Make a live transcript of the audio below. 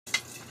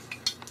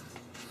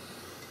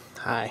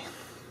Hi.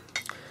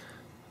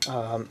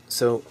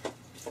 So,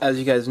 as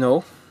you guys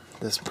know,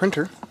 this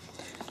printer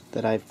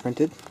that I've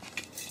printed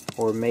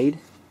or made,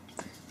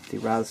 the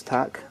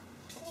Rostock,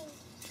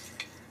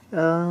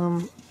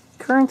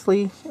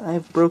 currently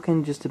I've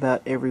broken just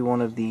about every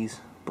one of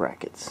these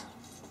brackets.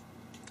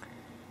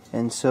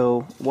 And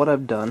so what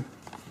I've done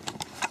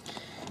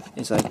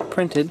is I've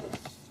printed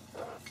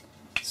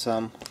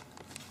some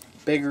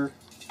bigger,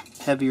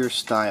 heavier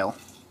style.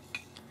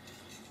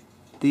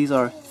 These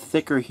are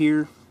thicker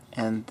here,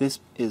 and this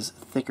is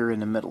thicker in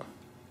the middle.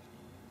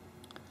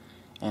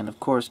 And of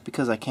course,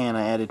 because I can,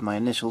 I added my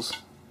initials.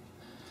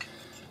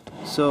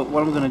 So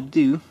what I'm going to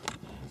do,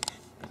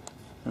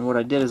 and what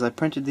I did is I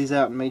printed these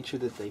out and made sure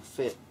that they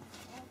fit.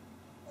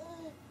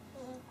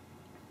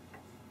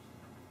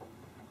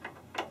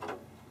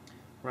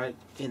 Right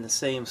in the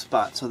same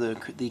spot, so they're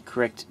the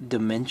correct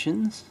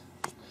dimensions.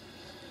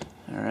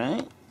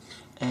 Alright,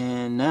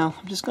 and now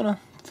I'm just going to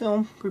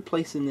film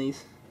replacing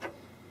these.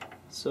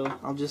 So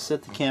I'll just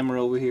set the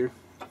camera over here.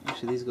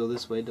 Actually, these go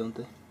this way, don't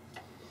they?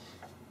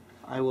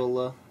 I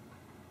will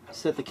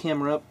set the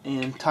camera up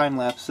and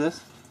time-lapse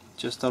this.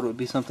 Just thought it would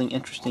be something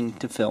interesting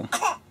to film.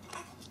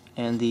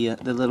 And the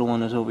little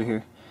one is over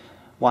here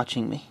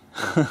watching me.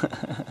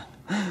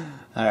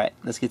 Alright,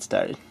 let's get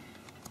started.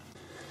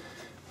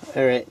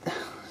 Alright,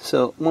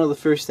 so one of the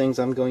first things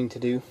I'm going to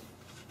do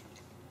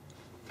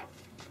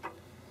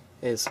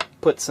is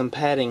put some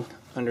padding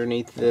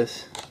underneath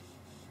this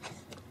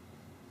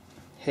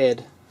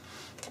head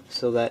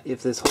so that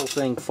if this whole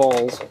thing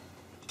falls,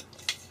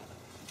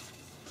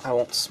 I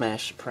won't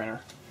smash the print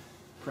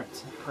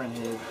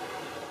head.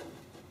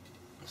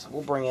 So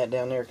we'll bring that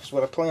down there, because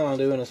what I plan on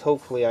doing is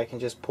hopefully I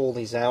can just pull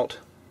these out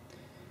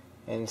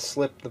and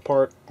slip the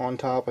part on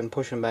top and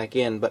push them back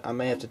in, but I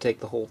may have to take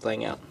the whole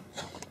thing out.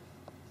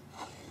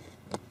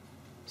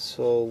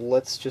 So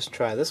let's just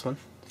try this one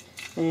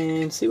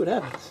and see what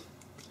happens.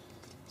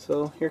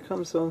 So here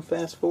comes some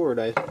fast forward,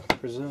 I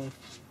presume.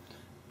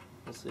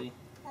 We'll see.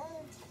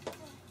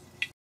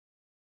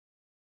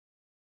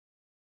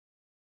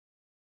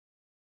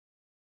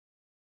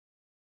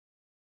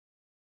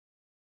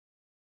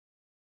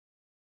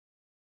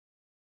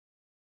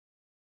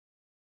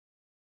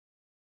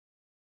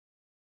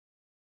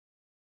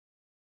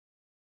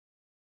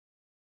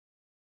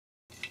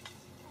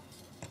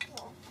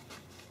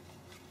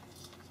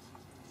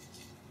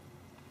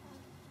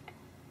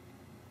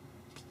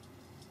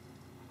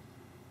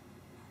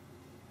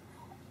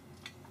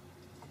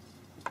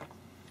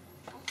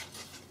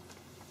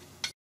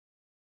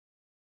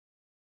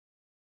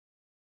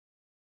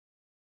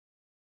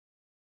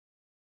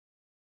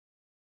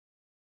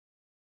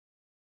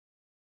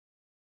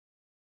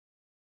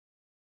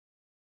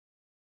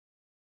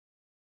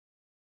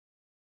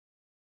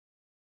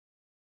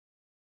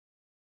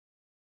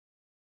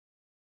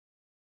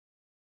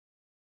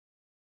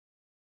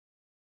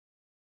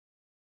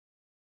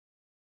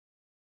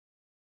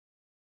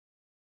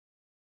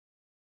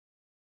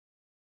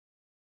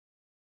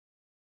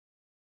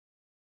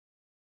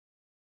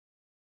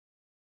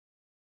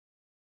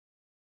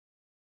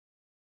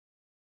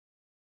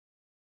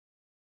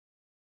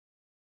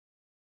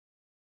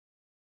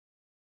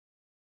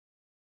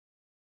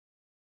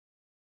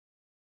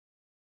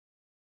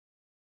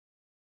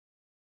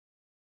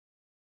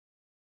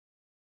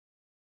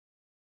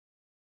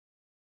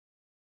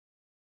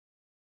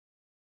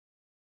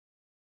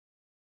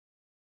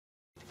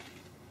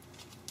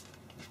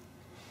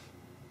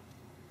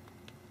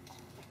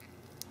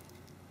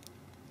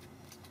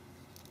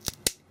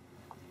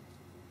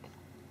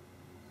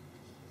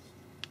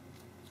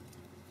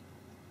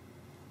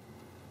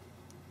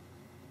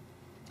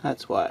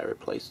 That's why I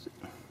replaced it.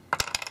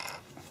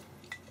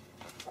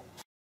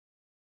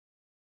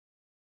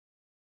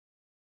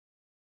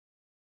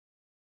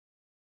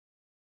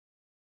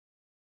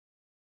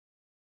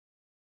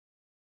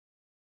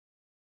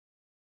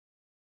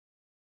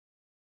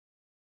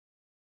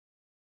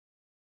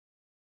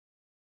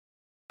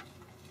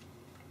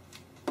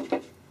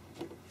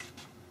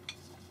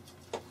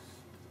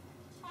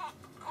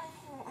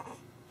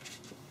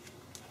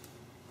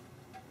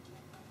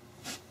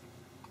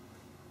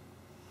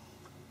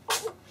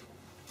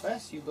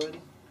 Bless you,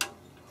 buddy.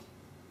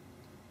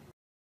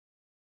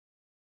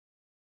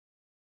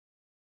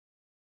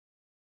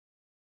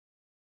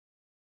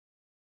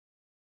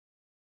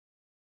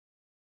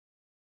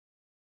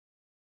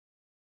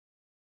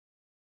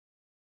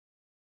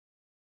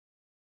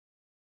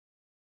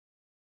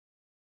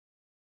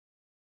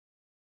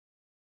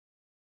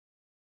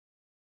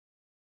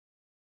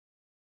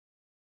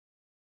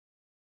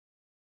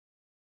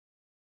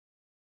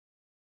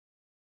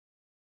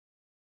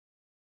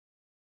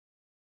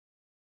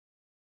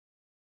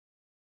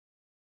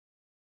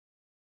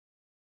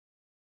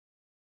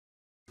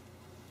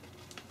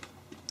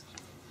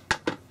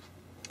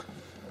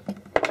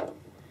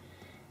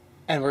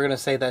 And we're going to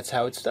say that's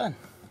how it's done.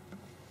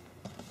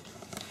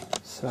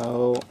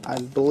 So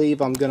I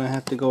believe I'm going to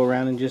have to go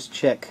around and just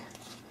check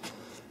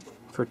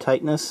for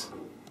tightness.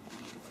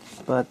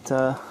 But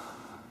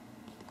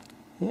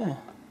yeah.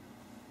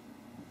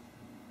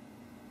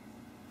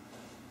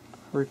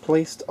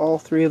 replaced all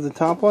 3 of the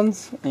top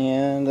ones,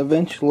 and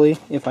eventually,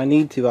 if I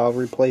need to, I'll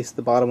replace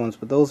the bottom ones,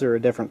 but those are a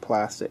different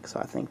plastic, so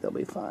I think they'll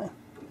be fine.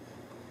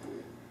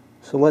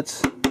 So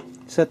let's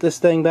set this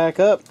thing back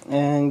up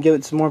and give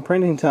it some more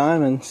printing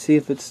time and see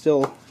if it's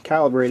still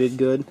calibrated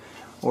good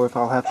or if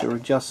I'll have to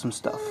adjust some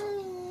stuff.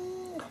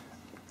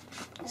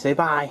 Say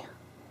bye.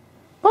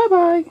 Bye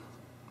bye.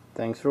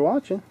 Thanks for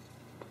watching.